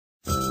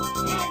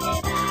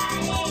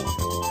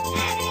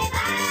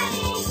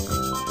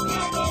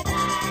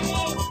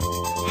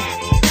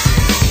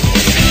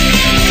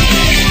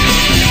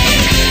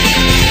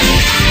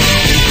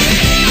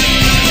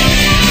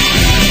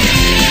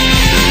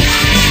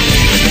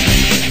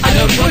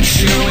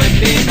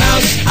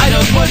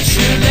what's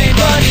your name,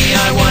 buddy?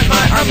 I want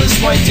my armless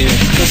white dude,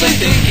 cause I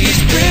think he's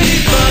pretty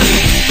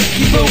funny.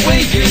 Keep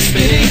away your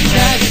spitting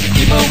cat,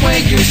 keep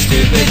away your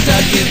stupid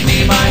duck. Give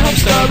me my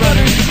Homestar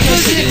runner,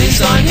 cause it is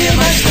on him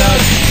I'm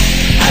stuck.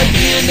 At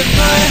the end of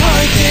my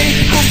hard day,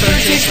 Homestar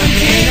takes my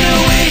pain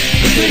away.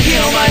 It could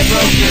heal my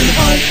broken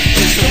heart,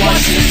 just to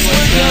watch this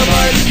work of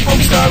art.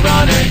 Homestar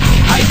runner,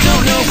 I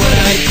don't know what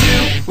I'd do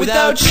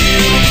without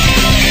you.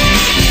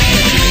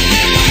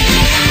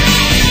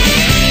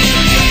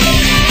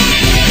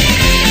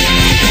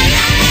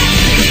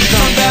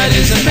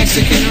 Is a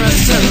Mexican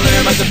wrestler,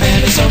 but the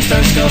band is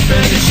Homestar's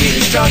girlfriend, and she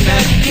is strong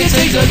man. Can't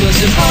take Douglas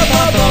and pop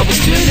bubbles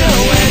to no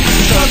end.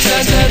 Strong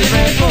says that it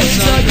ran full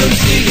sun, goes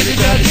sneaking to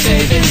try to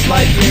save his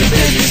life. Your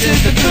business is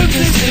the cook's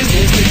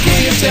business, the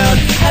king of town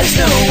has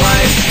no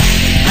wife.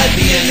 At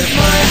the end of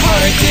my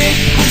heartache,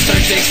 Homestar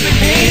takes the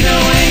pain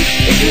away.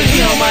 It could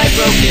heal my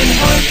broken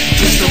heart,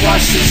 just to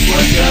watch this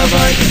work of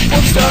art.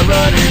 Homestar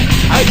runner,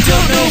 I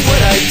don't know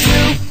what I'd do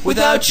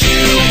without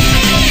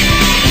you.